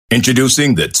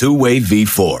Introducing the Two-Way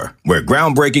V4, where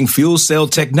groundbreaking fuel cell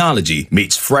technology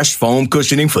meets fresh foam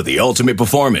cushioning for the ultimate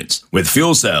performance. With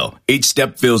Fuel Cell, each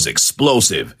step feels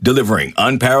explosive, delivering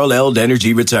unparalleled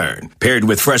energy return. Paired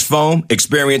with fresh foam,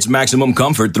 experience maximum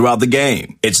comfort throughout the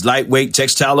game. Its lightweight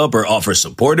textile upper offers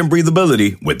support and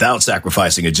breathability without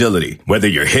sacrificing agility. Whether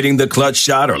you're hitting the clutch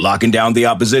shot or locking down the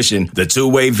opposition, the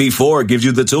Two-Way V4 gives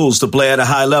you the tools to play at a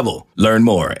high level. Learn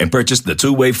more and purchase the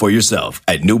Two-Way for yourself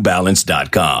at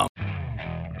newbalance.com.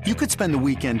 You could spend the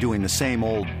weekend doing the same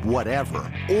old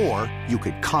whatever, or you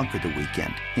could conquer the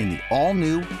weekend in the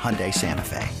all-new Hyundai Santa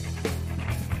Fe.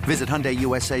 Visit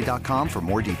HyundaiUSA.com for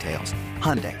more details.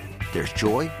 Hyundai, there's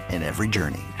joy in every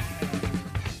journey.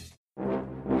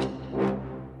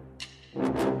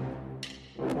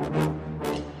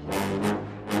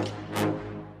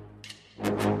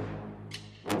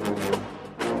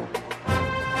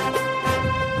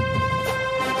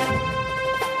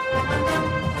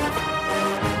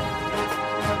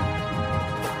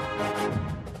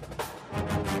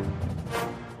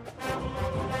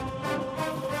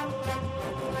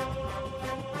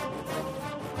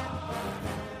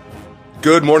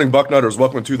 Good morning, Bucknutters.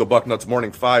 Welcome to the Bucknuts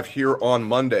Morning Five here on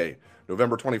Monday,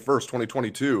 November 21st,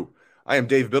 2022. I am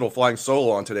Dave Biddle flying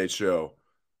solo on today's show.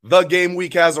 The game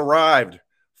week has arrived.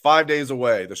 5 days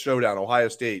away, the showdown, Ohio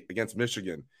State against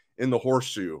Michigan in the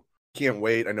Horseshoe. Can't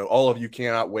wait. I know all of you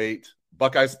cannot wait.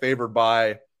 Buckeyes favored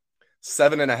by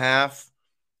 7.5.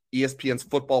 ESPN's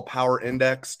Football Power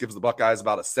Index gives the Buckeyes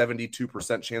about a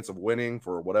 72% chance of winning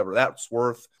for whatever that's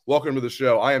worth. Welcome to the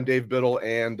show. I am Dave Biddle,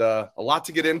 and a lot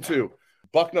to get into.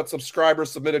 Bucknut subscribers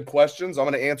submitted questions. I'm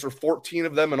going to answer 14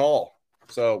 of them in all.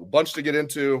 So a bunch to get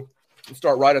into. Let's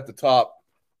start right at the top.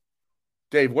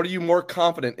 Dave, what are you more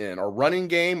confident in, a running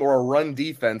game or a run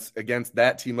defense against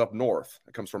that team up north?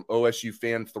 That comes from OSU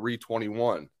Fan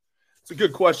 321. It's a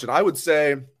good question. I would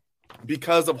say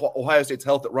because of Ohio State's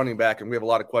health at running back, and we have a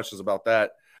lot of questions about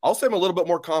that, I'll say I'm a little bit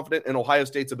more confident in Ohio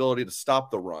State's ability to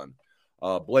stop the run.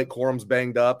 Blake Corum's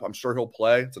banged up. I'm sure he'll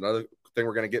play. It's another thing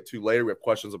we're going to get to later. We have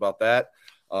questions about that.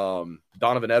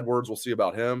 Donovan Edwards, we'll see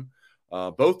about him.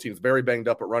 Both teams very banged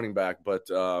up at running back,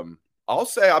 but I'll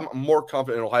say I'm more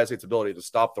confident in Ohio State's ability to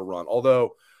stop the run.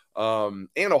 Although, and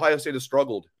Ohio State has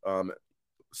struggled,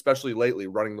 especially lately,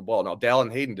 running the ball. Now,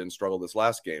 Dallin Hayden didn't struggle this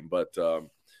last game, but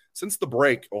since the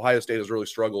break, Ohio State has really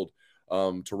struggled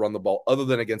to run the ball other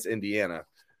than against Indiana.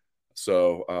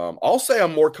 So I'll say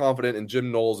I'm more confident in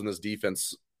Jim Knowles and his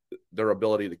defense, their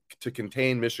ability to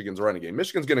contain Michigan's running game.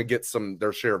 Michigan's going to get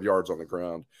their share of yards on the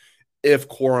ground if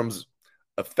Corum's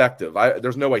effective.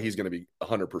 There's no way he's going to be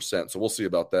 100%, so we'll see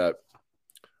about that.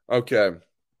 Okay.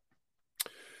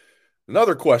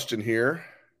 Another question here.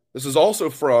 This is from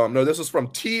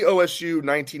TOSU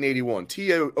 1981.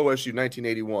 TOSU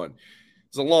 1981.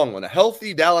 It's a long one. A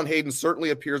healthy Dallin Hayden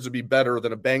certainly appears to be better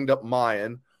than a banged-up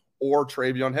Mayan or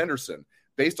Travion Henderson.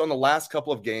 Based on the last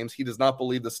couple of games, he does not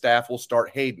believe the staff will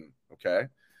start Hayden, okay?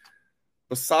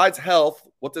 Besides health,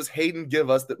 what does Hayden give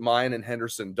us that Mayan and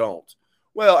Henderson don't?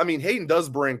 Well, I mean, Hayden does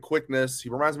bring quickness. He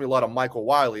reminds me a lot of Michael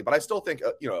Wiley, but I still think,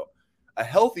 a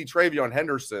healthy Travion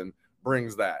Henderson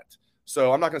brings that.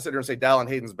 So I'm not going to sit here and say Dallin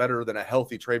Hayden's better than a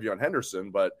healthy Travion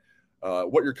Henderson, but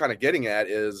what you're kind of getting at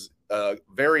is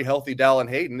very healthy Dallin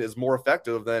Hayden is more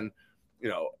effective than,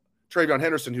 Travion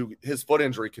Henderson, who his foot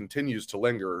injury continues to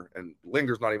linger, and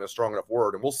linger's not even a strong enough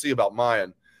word, and we'll see about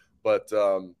Mayan. But,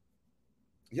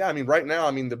 right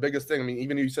now, the biggest thing,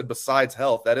 even you said besides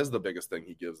health, that is the biggest thing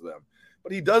he gives them.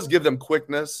 But he does give them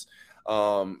quickness.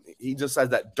 He just has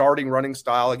that darting running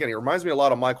style. Again, he reminds me a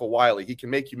lot of Michael Wiley. He can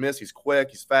make you miss. He's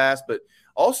quick. He's fast. But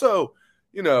also,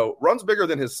 runs bigger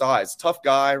than his size. Tough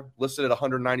guy, listed at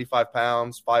 195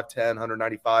 pounds, 5'10",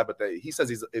 195. But he says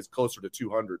he's closer to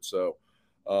 200. So,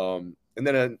 and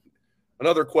then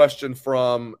another question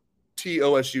from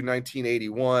TOSU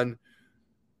 1981.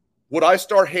 Would I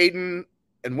start Hayden,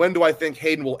 and when do I think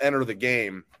Hayden will enter the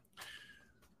game?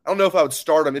 I don't know if I would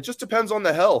start him. It just depends on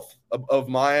the health of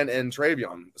Mayan and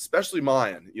Travion, especially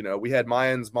Mayan. We had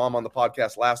Mayan's mom on the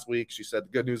podcast last week. She said the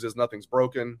good news is nothing's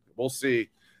broken. We'll see.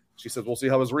 She said we'll see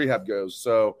how his rehab goes.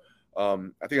 So I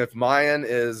think if Mayan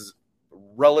is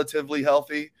relatively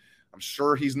healthy, I'm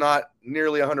sure he's not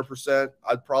nearly 100%.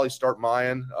 I'd probably start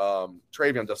Mayan.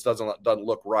 Travion just doesn't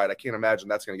look right. I can't imagine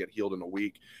that's going to get healed in a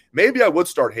week. Maybe I would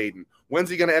start Hayden. When's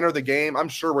he going to enter the game? I'm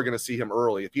sure we're going to see him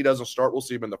early. If he doesn't start, we'll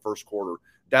see him in the first quarter.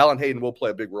 Dallin Hayden will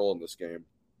play a big role in this game.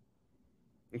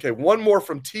 Okay, one more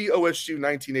from TOSU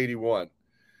 1981.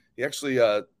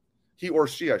 He or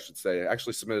she, I should say,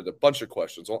 actually submitted a bunch of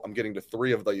questions. I'm getting to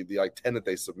 3 of the 10 that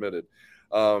they submitted.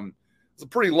 It's a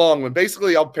pretty long one.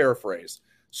 Basically, I'll paraphrase.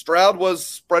 Stroud was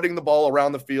spreading the ball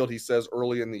around the field, he says,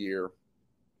 early in the year.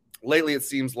 Lately, it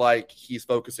seems like he's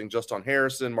focusing just on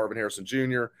Marvin Harrison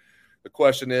Jr. The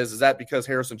question is that because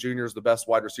Harrison Jr. is the best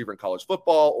wide receiver in college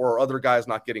football, or are other guys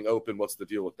not getting open? What's the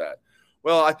deal with that?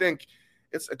 Well, I think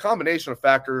it's a combination of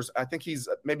factors. I think he's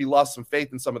maybe lost some faith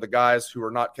in some of the guys who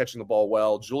are not catching the ball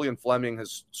well. Julian Fleming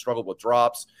has struggled with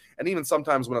drops, and even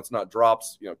sometimes when it's not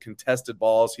drops, contested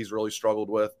balls, he's really struggled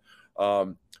with.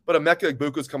 But Emeka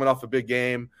Egbuka's coming off a big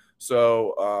game.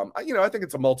 So, I think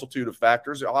it's a multitude of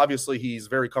factors. Obviously, he's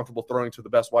very comfortable throwing to the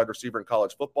best wide receiver in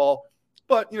college football.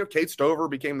 But, Cade Stover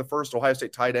became the first Ohio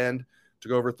State tight end to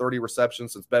go over 30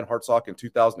 receptions since Ben Hartsock in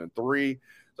 2003.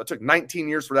 So it took 19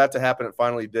 years for that to happen. It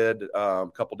finally did a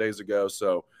couple days ago.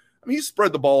 So, he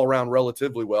spread the ball around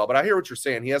relatively well. But I hear what you're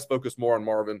saying. He has focused more on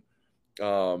Marvin.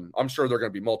 I'm sure they're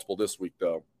going to be multiple this week,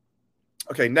 though.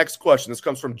 Okay, next question. This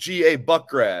comes from G.A.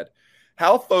 Buckgrad.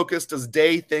 How focused does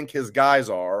Day think his guys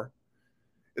are?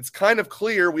 It's kind of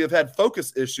clear we have had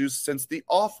focus issues since the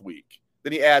off week.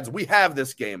 Then he adds, we have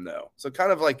this game, though. So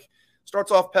kind of like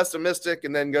starts off pessimistic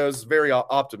and then goes very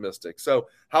optimistic. So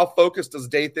how focused does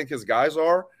Day think his guys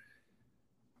are?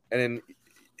 And then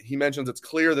he mentions it's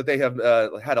clear that they have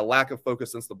had a lack of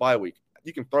focus since the bye week.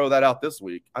 You can throw that out this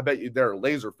week. I bet you they're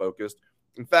laser focused.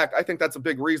 In fact, I think that's a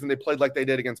big reason they played like they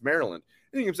did against Maryland.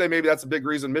 And you can say maybe that's a big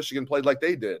reason Michigan played like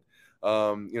they did,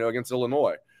 against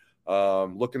Illinois.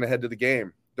 Looking ahead to the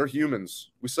game. They're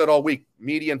humans. We said all week,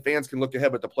 media and fans can look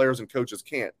ahead, but the players and coaches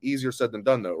can't. Easier said than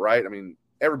done, though, right? I mean,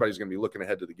 everybody's going to be looking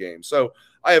ahead to the game. So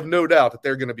I have no doubt that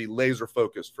they're going to be laser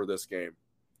focused for this game.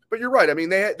 But you're right. I mean,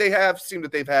 they have seemed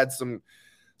that they've had some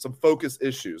focus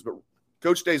issues. But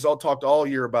Coach Day's talked all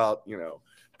year about,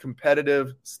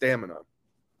 competitive stamina.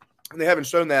 And they haven't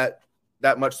shown that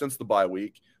much since the bye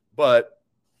week. But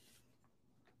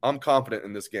I'm confident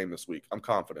in this game this week. I'm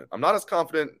confident. I'm not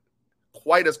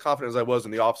quite as confident as I was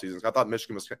in the offseason. I thought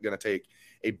Michigan was going to take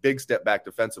a big step back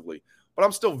defensively, but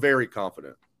I'm still very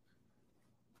confident.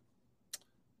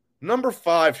 Number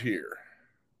 5 here.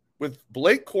 With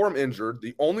Blake Corum injured,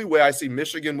 the only way I see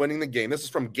Michigan winning the game, this is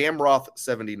from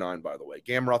Gamroth79, by the way,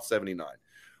 Gamroth79.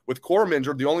 With Corum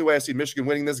injured, the only way I see Michigan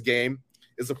winning this game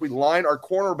is if we line our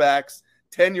cornerbacks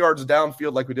 10 yards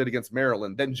downfield like we did against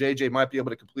Maryland. Then JJ might be able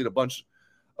to complete a bunch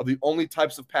of the only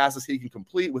types of passes he can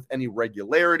complete with any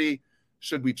regularity.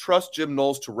 Should we trust Jim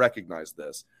Knowles to recognize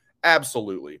this?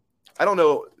 Absolutely. I don't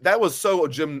know. That was so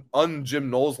Jim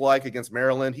Knowles-like against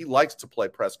Maryland. He likes to play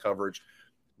press coverage.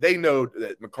 They know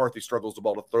that McCarthy struggles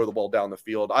to throw the ball down the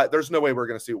field. There's no way we're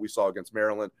going to see what we saw against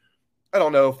Maryland. I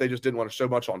don't know if they just didn't want to show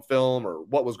much on film or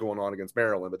what was going on against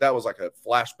Maryland, but that was like a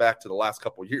flashback to the last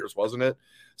couple of years, wasn't it?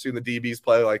 Seeing the DBs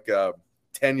play like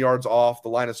 10 yards off the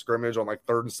line of scrimmage on like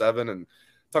 3rd and 7, and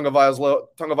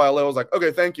Tagovailoa was like,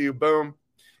 okay, thank you, boom.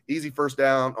 Easy first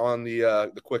down on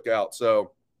the quick out.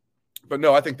 So, but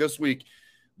no, I think this week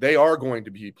they are going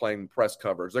to be playing press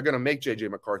coverage. They're going to make J.J.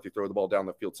 McCarthy throw the ball down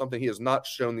the field, something he has not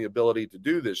shown the ability to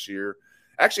do this year.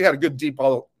 Actually had a good deep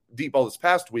ball this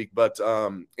past week, but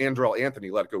Andrell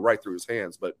Anthony let it go right through his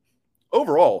hands. But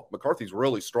overall, McCarthy's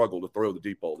really struggled to throw the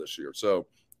deep ball this year. So,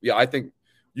 yeah, I think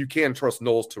you can trust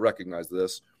Knowles to recognize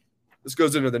this. This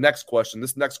goes into the next question.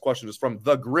 This next question is from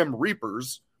the Grim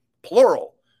Reapers,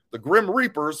 plural. The Grim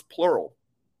Reapers, plural.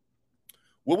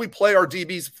 Will we play our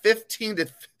DBs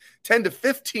 10 to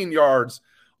 15 yards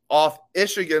off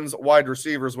Michigan's wide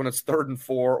receivers when it's 3rd and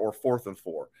 4 or 4th and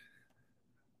 4?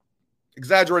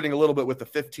 Exaggerating a little bit with the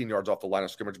 15 yards off the line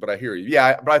of scrimmage, but I hear you.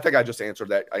 Yeah, but I think I just answered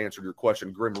that. I answered your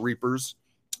question, Grim Reapers.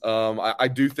 I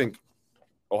do think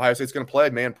Ohio State's going to play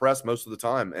man press most of the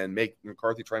time and make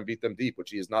McCarthy try and beat them deep,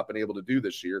 which he has not been able to do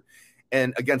this year,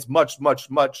 and against much, much,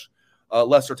 much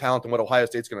lesser talent than what Ohio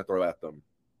State's going to throw at them.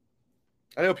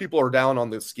 I know people are down on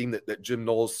the scheme that Jim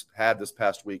Knowles had this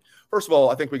past week. First of all,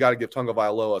 I think we got to give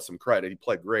Tagovailoa some credit. He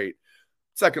played great.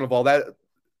 Second of all, that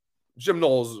Jim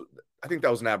Knowles, I think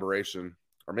that was an aberration.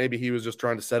 Or maybe he was just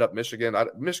trying to set up Michigan.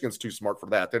 Michigan's too smart for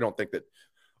that. They don't think that,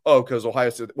 because Ohio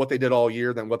State, what they did all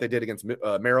year, then what they did against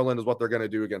Maryland is what they're going to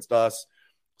do against us.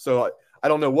 So I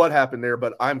don't know what happened there,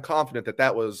 but I'm confident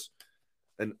that was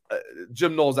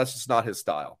Jim Knowles, that's just not his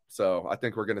style. So I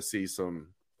think we're going to see some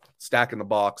stack in the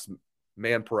box,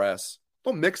 man press.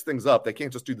 Don't mix things up. They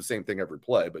can't just do the same thing every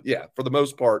play. But, yeah, for the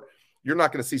most part, you're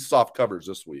not going to see soft coverage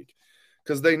this week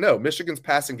because they know Michigan's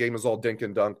passing game is all dink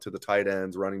and dunk to the tight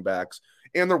ends, running backs,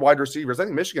 and their wide receivers. I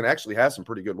think Michigan actually has some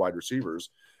pretty good wide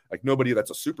receivers. Like nobody that's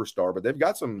a superstar, but they've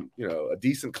got some, a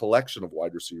decent collection of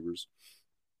wide receivers.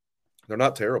 They're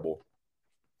not terrible.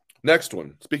 Next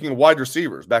one. Speaking of wide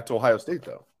receivers, back to Ohio State,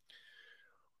 though.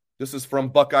 This is from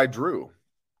Buckeye Drew.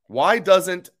 Why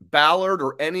doesn't Ballard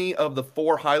or any of the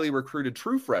 4 highly recruited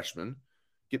true freshmen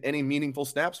get any meaningful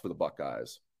snaps for the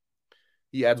Buckeyes?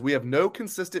 He adds, we have no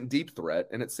consistent deep threat,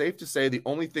 and it's safe to say the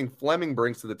only thing Fleming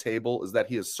brings to the table is that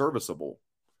he is serviceable.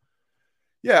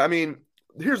 Yeah, I mean,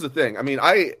 here's the thing. I mean,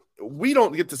 we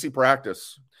don't get to see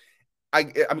practice. I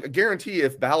guarantee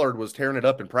if Ballard was tearing it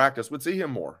up in practice, we'd see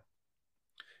him more.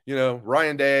 You know,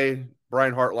 Ryan Day,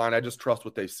 Brian Hartline, I just trust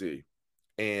what they see.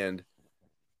 And,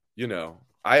 you know,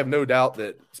 I have no doubt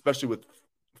that, especially with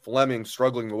Fleming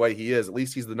struggling the way he is, at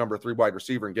least he's the number 3 wide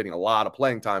receiver and getting a lot of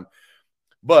playing time.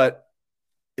 But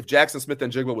if Jackson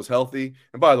Smith-Njigba was healthy,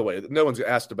 and by the way, no one's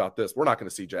asked about this. We're not going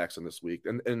to see Jackson this week.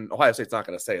 And Ohio State's not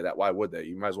going to say that. Why would they?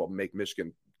 You might as well make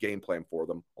Michigan game plan for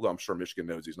them, although I'm sure Michigan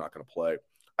knows he's not going to play.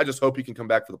 I just hope he can come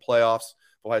back for the playoffs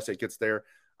if Ohio State gets there.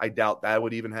 I doubt that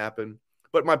would even happen.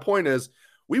 But my point is,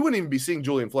 we wouldn't even be seeing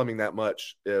Julian Fleming that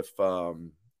much if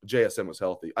JSN was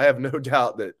healthy. I have no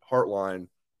doubt that Hartline,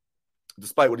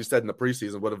 despite what he said in the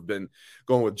preseason, would have been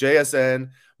going with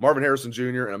JSN, Marvin Harrison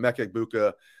Jr., and Emeka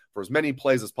Egbuka for as many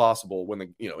plays as possible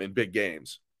when in big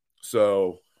games.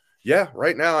 So, yeah,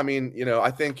 right now, I mean,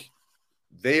 I think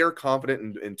they are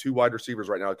confident in 2 wide receivers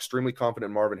right now, extremely confident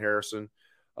in Marvin Harrison,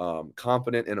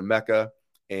 confident in Emeka,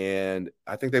 and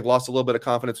I think they've lost a little bit of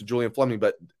confidence in Julian Fleming.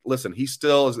 But listen, he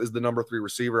still is the number 3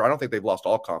 receiver. I don't think they've lost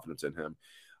all confidence in him.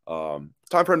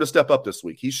 Time for him to step up this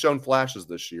week. He's shown flashes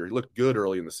this year. He looked good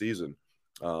early in the season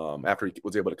after he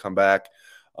was able to come back.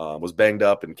 Was banged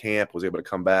up in camp, was able to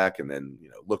come back, and then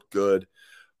looked good.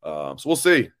 So we'll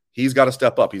see. He's got to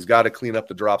step up. He's got to clean up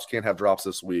the drops. Can't have drops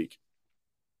this week.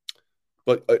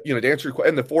 But to answer your question,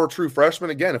 and the 4 true freshmen,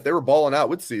 again, if they were balling out,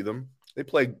 we'd see them. They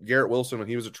played Garrett Wilson when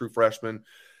he was a true freshman.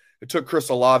 It took Chris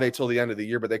Olave till the end of the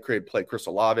year, but they played Chris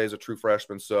Olave as a true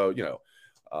freshman. So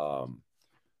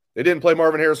they didn't play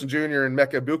Marvin Harrison Jr. and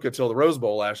Emeka Egbuka till the Rose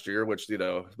Bowl last year, which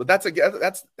but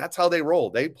that's how they roll.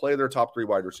 They play their top 3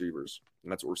 wide receivers,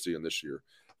 and that's what we're seeing this year.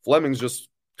 Fleming's just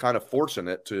kind of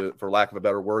fortunate for lack of a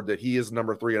better word, that he is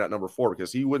number 3 and not number 4,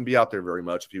 because he wouldn't be out there very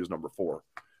much if he was number 4.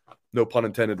 No pun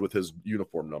intended with his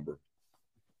uniform number.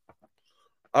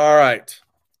 All right.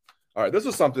 This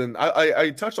is something I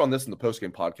touched on this in the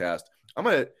postgame podcast. I'm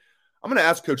gonna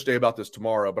ask Coach Day about this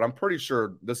tomorrow, but I'm pretty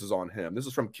sure this is on him. This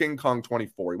is from King Kong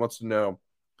 24. He wants to know,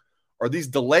 are these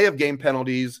delay of game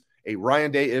penalties a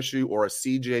Ryan Day issue or a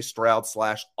CJ Stroud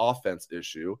 / offense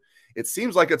issue? It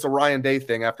seems like it's a Ryan Day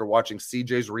thing after watching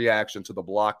CJ's reaction to the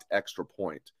blocked extra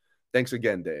point. Thanks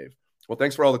again, Dave. Well,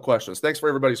 thanks for all the questions. Thanks for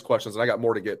everybody's questions, and I got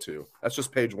more to get to. That's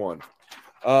just page 1.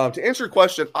 To answer your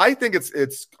question, I think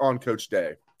it's on Coach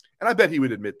Day, and I bet he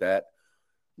would admit that.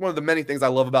 One of the many things I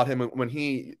love about him, when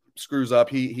he screws up,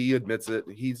 he admits it.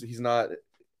 He's not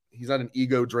an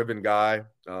ego-driven guy.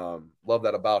 Love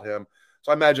that about him.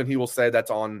 So I imagine he will say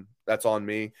that's on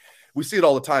me. We see it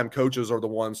all the time. Coaches are the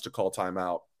ones to call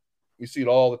timeout. You see it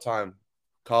all the time.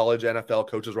 College, NFL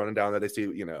coaches running down there. They see,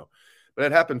 but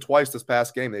it happened twice this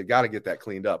past game. They got to get that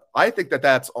cleaned up. I think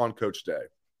that's on Coach Day.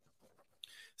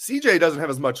 CJ doesn't have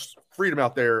as much freedom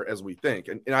out there as we think.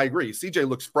 And I agree. CJ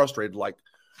looks frustrated, like,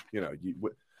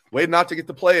 wait not to get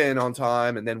the play in on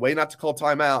time, and then wait not to call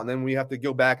timeout, and then we have to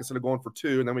go back instead of going for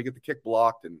 2, and then we get the kick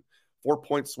blocked, and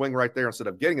 4-point swing right there instead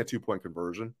of getting a 2-point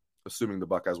conversion, assuming the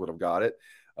Buckeyes would have got it.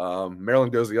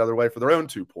 Maryland goes the other way for their own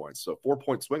 2 points. So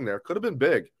 4-point swing there could have been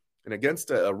big. And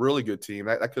against a really good team,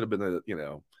 that could have been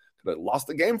could have lost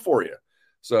the game for you.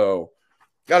 So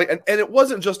and it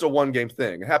wasn't just a 1-game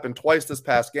thing. It happened twice this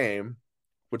past game,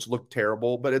 which looked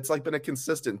terrible, but it's like been a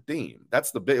consistent theme.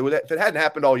 That's the big. If it hadn't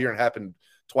happened all year and happened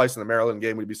twice in the Maryland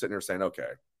game, we'd be sitting here saying, okay,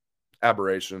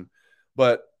 aberration.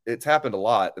 But it's happened a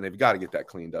lot, and they've got to get that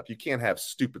cleaned up. You can't have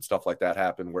stupid stuff like that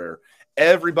happen where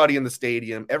everybody in the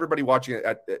stadium, everybody watching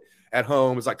it at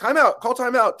home is like, timeout, call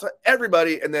timeout to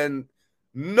everybody, and then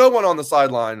no one on the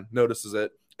sideline notices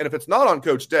it. And if it's not on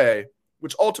Coach Day,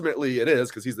 which ultimately it is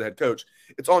because he's the head coach,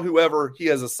 it's on whoever he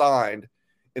has assigned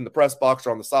in the press box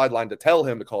or on the sideline to tell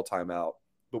him to call timeout.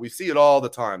 But we see it all the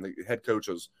time. The head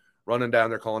coaches running down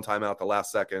there calling timeout the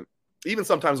last second, even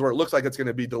sometimes where it looks like it's going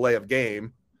to be delay of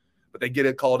game, but they get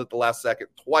it called at the last second.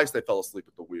 Twice they fell asleep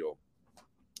at the wheel.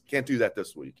 Can't do that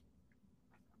this week.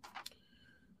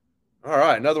 All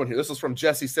right, another one here. This is from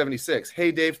Jesse76.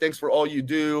 Hey, Dave, thanks for all you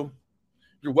do.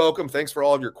 You're welcome. Thanks for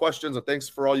all of your questions, and thanks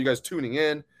for all you guys tuning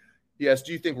in. Yes,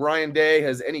 do you think Ryan Day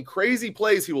has any crazy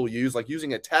plays he will use, like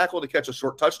using a tackle to catch a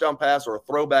short touchdown pass or a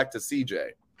throwback to CJ?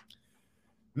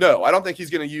 No, I don't think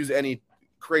he's going to use any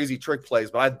crazy trick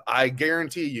plays, but I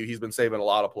guarantee you he's been saving a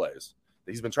lot of plays.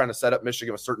 He's been trying to set up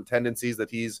Michigan with certain tendencies that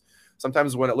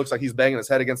sometimes when it looks like he's banging his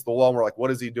head against the wall, we're like,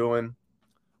 what is he doing?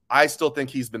 I still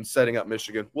think he's been setting up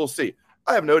Michigan. We'll see.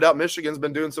 I have no doubt Michigan's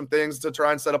been doing some things to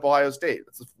try and set up Ohio State.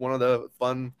 It's one of the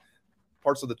fun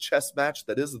parts of the chess match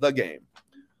that is the game.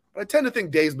 But I tend to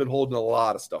think Day's been holding a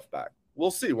lot of stuff back.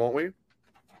 We'll see, won't we?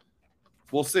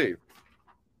 We'll see.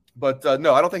 But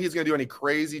no, I don't think he's going to do any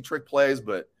crazy trick plays,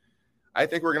 but I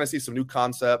think we're going to see some new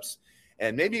concepts,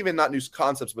 and maybe even not new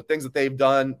concepts, but things that they've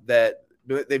done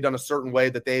a certain way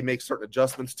that they make certain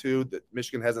adjustments to that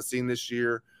Michigan hasn't seen this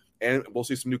year. And we'll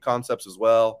see some new concepts as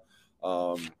well.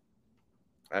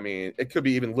 I mean, it could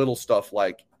be even little stuff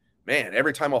like, man,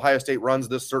 every time Ohio State runs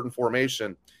this certain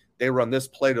formation, they run this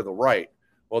play to the right.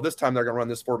 Well, this time they're going to run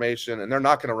this formation, and they're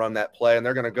not going to run that play, and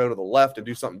they're going to go to the left and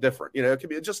do something different. You know, it could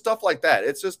be just stuff like that.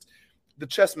 It's just the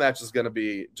chess match is going to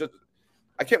be just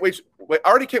 – I can't wait. I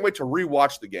already can't wait to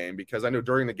rewatch the game because I know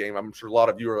during the game, I'm sure a lot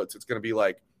of you it's going to be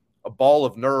like a ball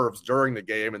of nerves during the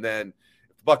game, and then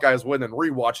if the Buckeyes win, then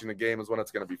rewatching the game is when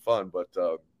it's going to be fun.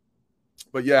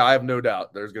 But yeah, I have no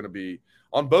doubt there's going to be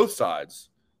on both sides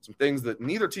some things that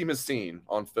neither team has seen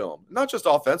on film, not just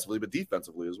offensively but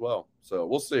defensively as well. So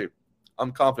we'll see.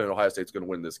 I'm confident Ohio State's going to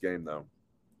win this game, though.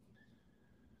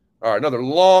 All right, another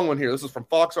long one here. This is from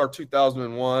Foxar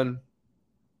 2001.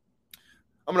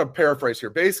 I'm going to paraphrase here,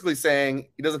 basically saying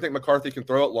he doesn't think McCarthy can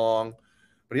throw it long,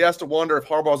 but he has to wonder if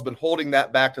Harbaugh's been holding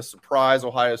that back to surprise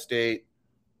Ohio State.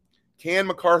 Can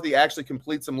McCarthy actually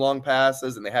complete some long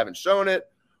passes and they haven't shown it,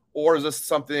 or is this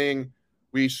something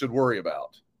we should worry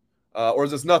about? Or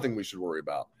is this nothing we should worry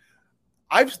about?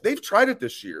 They've tried it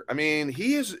this year. I mean,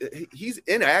 he's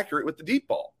inaccurate with the deep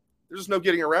ball. There's just no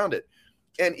getting around it.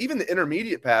 And even the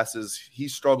intermediate passes he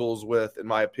struggles with, in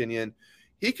my opinion.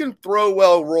 He can throw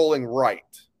well rolling right.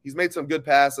 He's made some good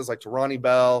passes like to Ronnie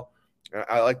Bell.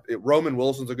 I like it. Roman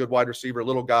Wilson's a good wide receiver,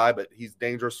 little guy, but he's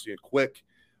dangerous and quick.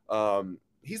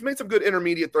 He's made some good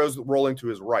intermediate throws rolling to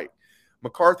his right.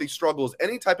 McCarthy struggles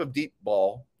any type of deep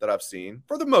ball that I've seen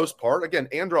for the most part. Again,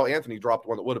 Andrell Anthony dropped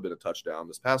one that would have been a touchdown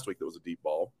this past week that was a deep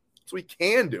ball. So he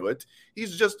can do it.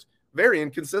 He's just very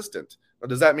inconsistent. Now,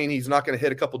 does that mean he's not going to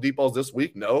hit a couple deep balls this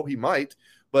week? No, he might.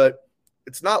 But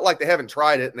it's not like they haven't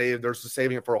tried it and they're just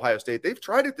saving it for Ohio State. They've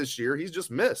tried it this year. He's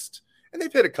just missed. And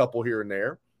they've hit a couple here and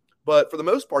there. But for the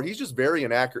most part, he's just very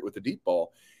inaccurate with the deep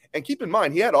ball. And keep in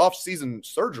mind, he had off-season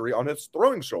surgery on his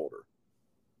throwing shoulder.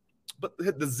 But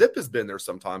the zip has been there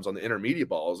sometimes on the intermediate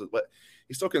balls. But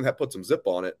he still can put some zip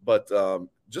on it, but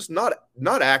just not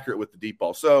accurate with the deep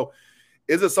ball. So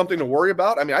is it something to worry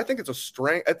about? I mean, I think it's a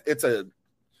strength. It's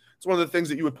one of the things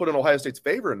that you would put in Ohio State's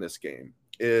favor in this game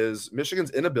is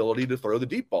Michigan's inability to throw the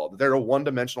deep ball. They're a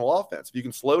one-dimensional offense. If you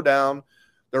can slow down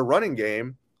their running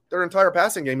game, their entire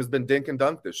passing game has been dink and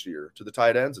dunk this year to the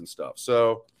tight ends and stuff.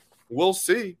 So we'll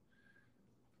see.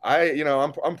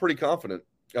 I'm pretty confident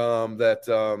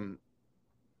that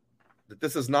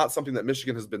this is not something that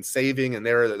Michigan has been saving, and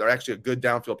they're actually a good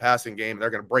downfield passing game. And they're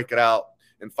going to break it out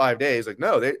in 5 days. Like,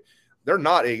 no, they're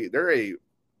not they're a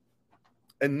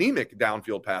anemic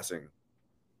downfield passing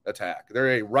attack.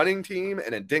 They're a running team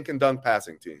and a dink and dunk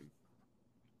passing team.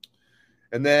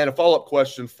 And then a follow-up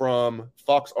question from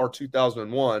Fox R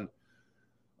 2001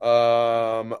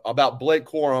 about Blake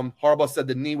Corum. Harbaugh said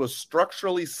the knee was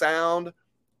structurally sound,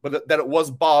 but that it was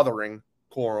bothering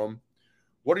Corum.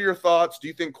 What are your thoughts? Do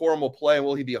you think Corum will play, and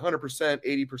will he be 100%,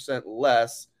 80%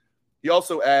 less? He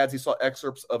also adds he saw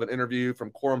excerpts of an interview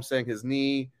from Corum saying his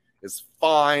knee is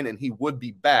fine and he would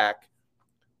be back,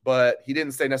 but he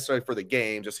didn't say necessarily for the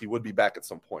game, just he would be back at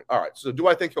some point. All right, so do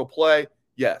I think he'll play?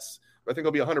 Yes. Do I think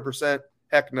he'll be 100%?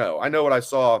 Heck no. I know what I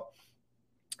saw,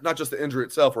 not just the injury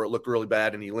itself where it looked really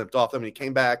bad and he limped off. Then when he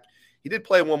came back, he did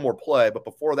play one more play, but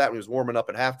before that, when he was warming up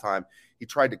at halftime, he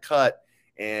tried to cut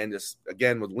and just,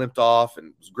 again, was limped off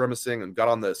and was grimacing and got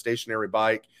on the stationary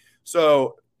bike.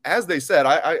 So, as they said,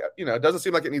 it doesn't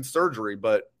seem like it needs surgery,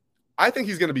 but I think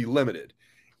he's going to be limited.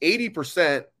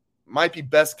 80% might be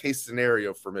best case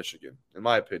scenario for Michigan, in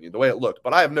my opinion, the way it looked.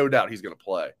 But I have no doubt he's going to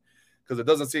play because it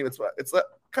doesn't seem it's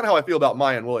kind of how I feel about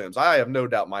Mayan Williams. I have no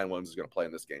doubt Mayan Williams is going to play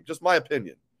in this game. Just my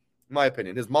opinion. My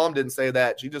opinion. His mom didn't say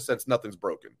that. She just said nothing's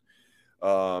broken.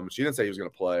 She didn't say he was going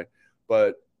to play,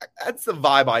 but that's the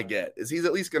vibe I get is he's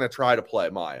at least going to try to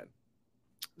play Mayan.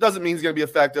 Doesn't mean he's going to be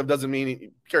effective. Doesn't mean he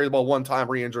carry the ball one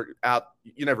time, re-injured out.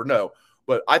 You never know.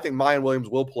 But I think Mayan Williams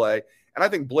will play, and I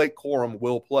think Blake Corum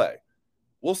will play.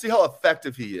 We'll see how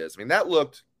effective he is. I mean, that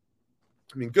looked,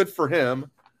 good for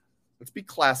him. Let's be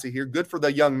classy here. Good for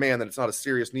the young man that it's not a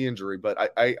serious knee injury.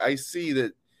 But I see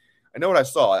that. I know what I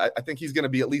saw. I think he's going to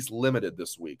be at least limited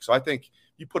this week. So I think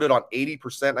you put it on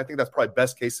 80%. I think that's probably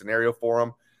best case scenario for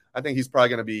him. I think he's probably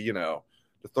going to be, to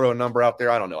throw a number out there,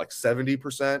 I don't know, like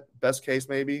 70% best case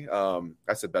maybe.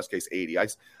 I said best case 80. If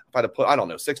I had to put, I don't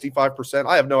know, 65%.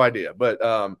 I have no idea. But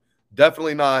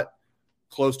Definitely not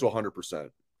close to 100%.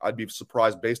 I'd be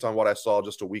surprised based on what I saw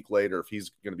just a week later if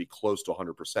he's going to be close to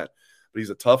 100%. But he's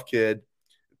a tough kid.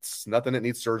 It's nothing that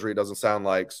needs surgery, it doesn't sound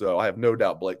like. So I have no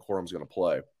doubt Blake Corum's going to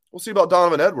play. We'll see about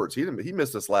Donovan Edwards. He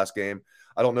missed this last game.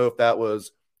 I don't know if that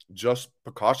was just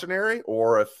precautionary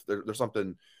or if there's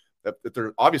something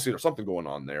obviously there's something going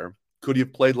on there. Could he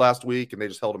have played last week and they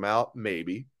just held him out?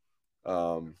 Maybe.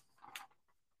 But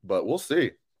we'll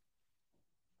see.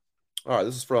 All right,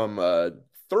 this is from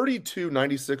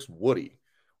 3296 Woody.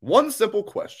 One simple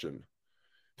question.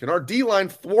 Can our D-line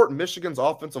thwart Michigan's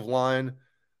offensive line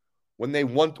when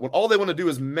all they want to do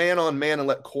is man on man and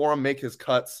let Corum make his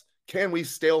cuts? Can we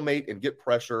stalemate and get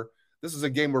pressure? This is a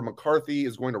game where McCarthy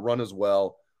is going to run as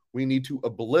well. We need to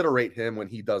obliterate him when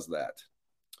he does that.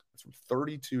 That's from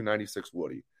 3296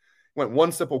 Woody. Went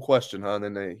one simple question, huh?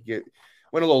 And then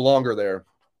went a little longer there.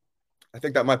 I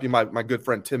think that might be my good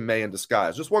friend Tim May in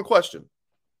disguise. Just one question.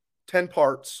 10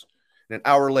 parts. And an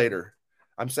hour later,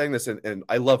 I'm saying this, and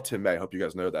I love Tim May. I hope you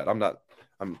guys know that.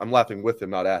 I'm laughing with him,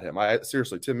 not at him.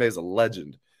 Seriously, Tim May is a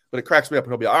legend. But it cracks me up,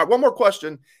 and he'll be, all right, one more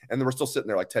question. And then we're still sitting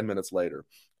there like 10 minutes later.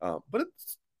 But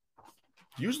it's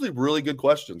usually really good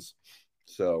questions.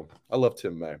 So I love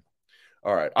Tim May.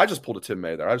 All right. I just pulled a Tim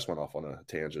May there. I just went off on a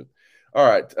tangent. All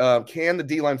right. Can the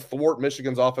D-line thwart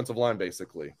Michigan's offensive line,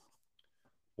 basically?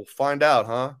 We'll find out,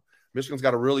 huh? Michigan's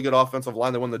got a really good offensive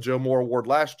line. They won the Joe Moore Award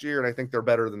last year, and I think they're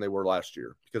better than they were last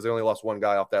year because they only lost one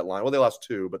guy off that line. Well, they lost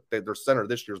two, but their center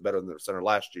this year is better than their center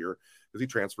last year because he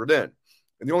transferred in.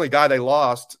 And the only guy they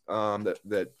lost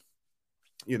that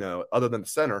other than the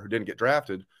center who didn't get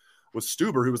drafted was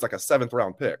Stuber, who was like a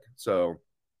 7th-round pick. So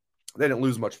they didn't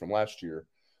lose much from last year.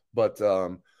 But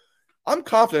I'm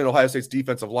confident Ohio State's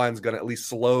defensive line is going to at least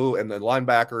slow, and the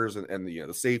linebackers and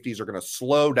the safeties are going to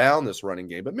slow down this running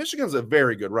game. But Michigan's a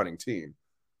very good running team.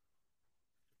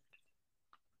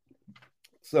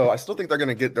 So I still think they're going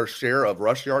to get their share of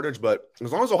rush yardage. But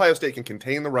as long as Ohio State can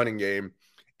contain the running game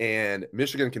and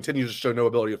Michigan continues to show no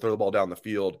ability to throw the ball down the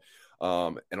field,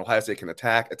 and Ohio State can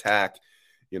attack, get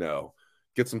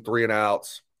some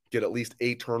 3-and-outs, get at least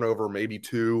 8 turnover, maybe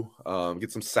 2,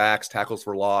 get some sacks, tackles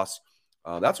for loss.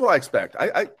 That's what I expect.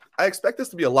 I expect this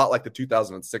to be a lot like the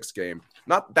 2006 game.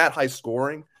 Not that high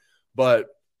scoring, but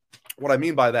what I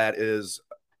mean by that is,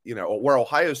 where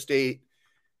Ohio State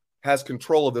has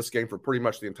control of this game for pretty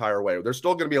much the entire way. There's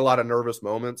still going to be a lot of nervous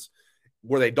moments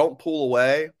where they don't pull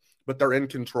away, but they're in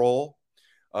control.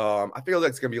 I feel like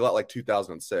it's going to be a lot like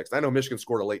 2006. I know Michigan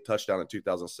scored a late touchdown in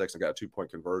 2006 and got a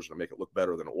 2-point conversion to make it look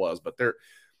better than it was. But there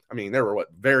were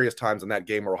various times in that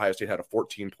game where Ohio State had a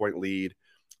 14-point lead.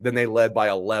 Then they led by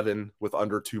 11 with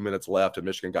under 2 minutes left, and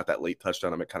Michigan got that late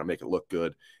touchdown to kind of make it look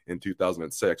good in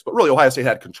 2006. But really, Ohio State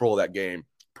had control of that game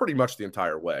pretty much the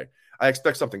entire way. I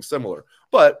expect something similar,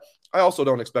 but I also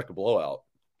don't expect a blowout.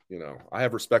 I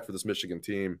have respect for this Michigan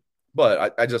team,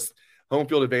 but I just home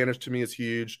field advantage to me is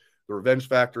huge. The revenge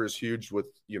factor is huge with,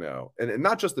 and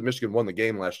not just that Michigan won the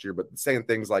game last year, but saying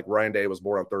things like Ryan Day was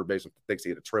born on third base and thinks he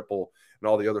had a triple and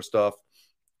all the other stuff.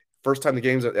 First time the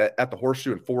game's at the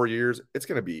Horseshoe in 4 years, it's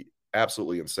going to be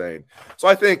absolutely insane. So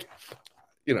I think,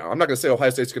 I'm not going to say Ohio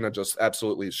State's going to just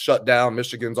absolutely shut down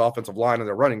Michigan's offensive line and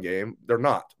their running game. They're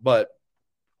not. But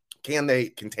can they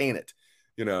contain it?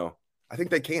 I think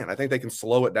they can. I think they can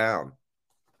slow it down.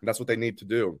 And that's what they need to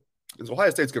do. Because Ohio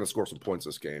State's going to score some points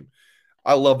this game.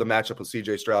 I love the matchup with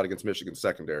C.J. Stroud against Michigan's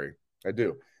secondary. I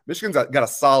do. Michigan's got a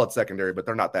solid secondary, but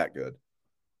they're not that good.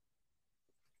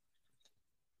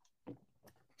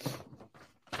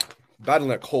 Battling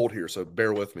that cold here, so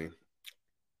bear with me.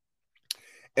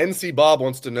 NC Bob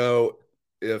wants to know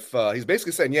if he's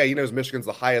basically saying, he knows Michigan's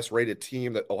the highest rated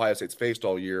team that Ohio State's faced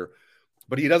all year,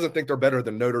 but he doesn't think they're better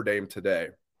than Notre Dame today.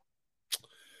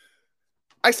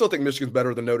 I still think Michigan's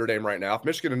better than Notre Dame right now. If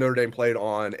Michigan and Notre Dame played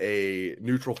on a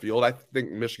neutral field, I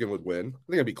think Michigan would win. I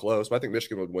think it'd be close, but I think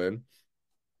Michigan would win.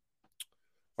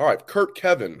 All right, Kurt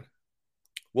Kevin.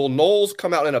 Will Knowles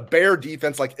come out in a bear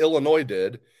defense like Illinois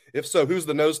did? If so, who's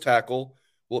the nose tackle?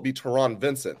 Will it be Teron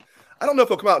Vincent? I don't know if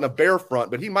he'll come out in a bear front,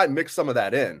 but he might mix some of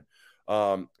that in.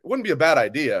 It wouldn't be a bad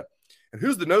idea. And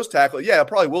who's the nose tackle? Yeah, it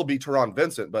probably will be Teron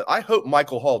Vincent, but I hope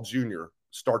Michael Hall Jr.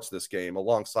 starts this game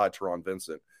alongside Teron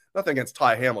Vincent. Nothing against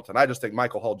Ty Hamilton. I just think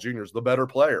Michael Hall Jr. is the better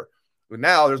player. But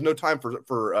now there's no time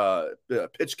for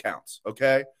pitch counts,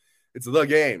 okay? It's the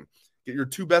game. Get your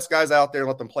 2 best guys out there and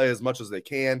let them play as much as they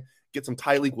can. Get some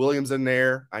Tyleik Williams in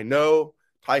there. I know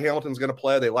Ty Hamilton's going to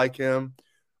play. They like him.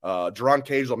 Jerron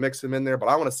Cage will mix him in there. But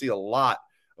I want to see a lot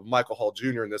of Michael Hall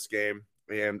Jr. in this game.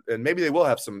 And maybe they will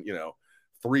have some,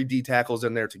 3 D tackles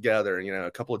in there together and,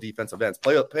 a couple of defensive ends.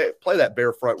 Play that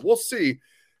bear front. We'll see.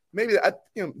 maybe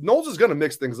Knowles is going to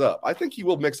mix things up. I think he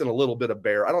will mix in a little bit of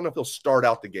bear. I don't know if he'll start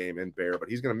out the game in bear, but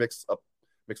he's going to mix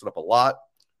it up a lot,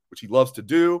 which he loves to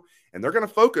do. And they're going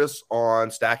to focus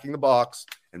on stacking the box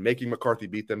and making McCarthy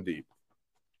beat them deep.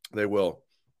 They will.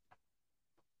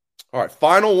 All right,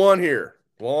 final one here.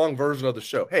 Long version of the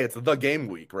show. Hey, it's the game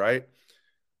week, right?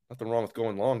 Nothing wrong with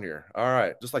going long here. All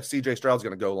right, just like C.J. Stroud's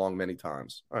going to go long many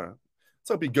times. All right, let's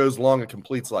hope he goes long and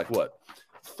completes like what?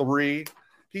 3.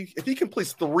 If he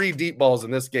completes 3 deep balls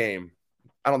in this game,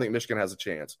 I don't think Michigan has a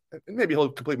chance. And maybe he'll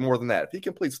complete more than that. If he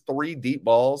completes 3 deep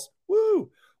balls, woo,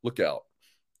 look out.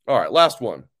 All right, last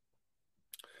one.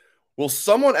 Will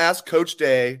someone ask Coach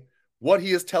Day what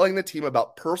he is telling the team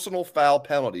about personal foul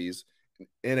penalties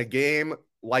in a game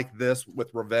like this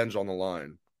with revenge on the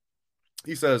line?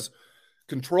 He says,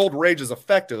 controlled rage is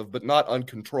effective, but not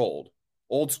uncontrolled.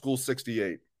 Old school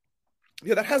 68.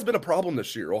 Yeah, that has been a problem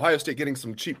this year. Ohio State getting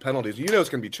some cheap penalties. You know it's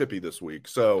going to be chippy this week.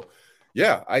 So,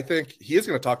 yeah, I think he is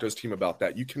going to talk to his team about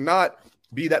that. You cannot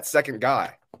be that second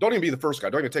guy. Don't even be the first guy.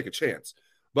 Don't even take a chance.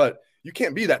 But you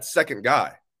can't be that second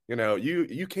guy.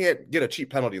 You can't get a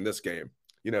cheap penalty in this game.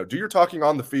 Do your talking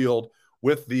on the field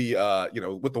with the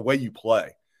with the way you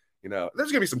play. There's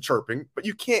going to be some chirping, but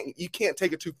you can't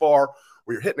take it too far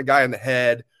where you're hitting a guy in the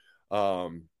head,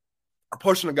 or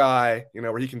pushing a guy,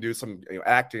 where he can do some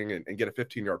acting and get a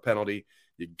 15-yard penalty.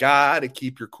 You got to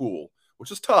keep your cool,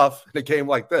 which is tough in a game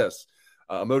like this.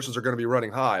 Emotions are going to be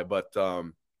running high, but there's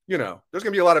going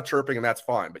to be a lot of chirping, and that's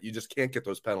fine, but you just can't get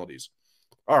those penalties.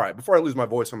 All right, before I lose my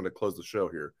voice, I'm going to close the show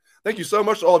here. Thank you so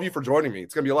much to all of you for joining me.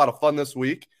 It's going to be a lot of fun this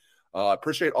week. I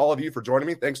appreciate all of you for joining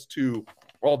me. Thanks to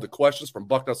all of the questions from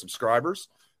Bucknut subscribers.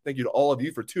 Thank you to all of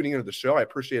you for tuning into the show. I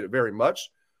appreciate it very much.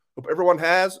 Hope everyone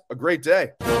has a great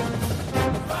day.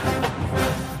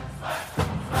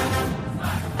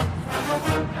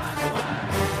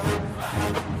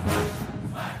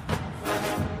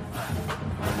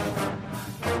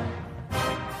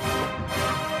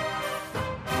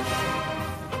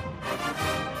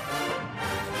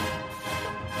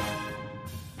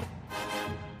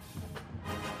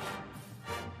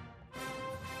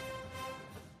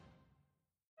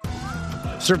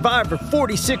 Survivor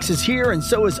 46 is here, and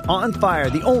so is On Fire,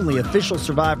 the only official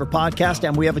Survivor podcast,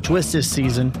 and we have a twist this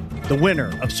season. The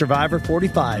winner of Survivor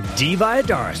 45, Dee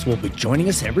Valladares, will be joining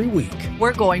us every week.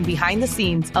 We're going behind the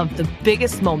scenes of the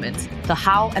biggest moments, the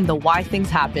how and the why things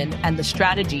happen, and the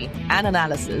strategy and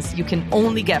analysis you can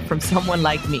only get from someone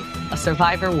like me, a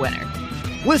Survivor winner.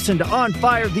 Listen to On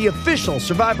Fire, the official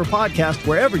Survivor podcast,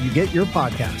 wherever you get your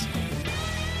podcasts.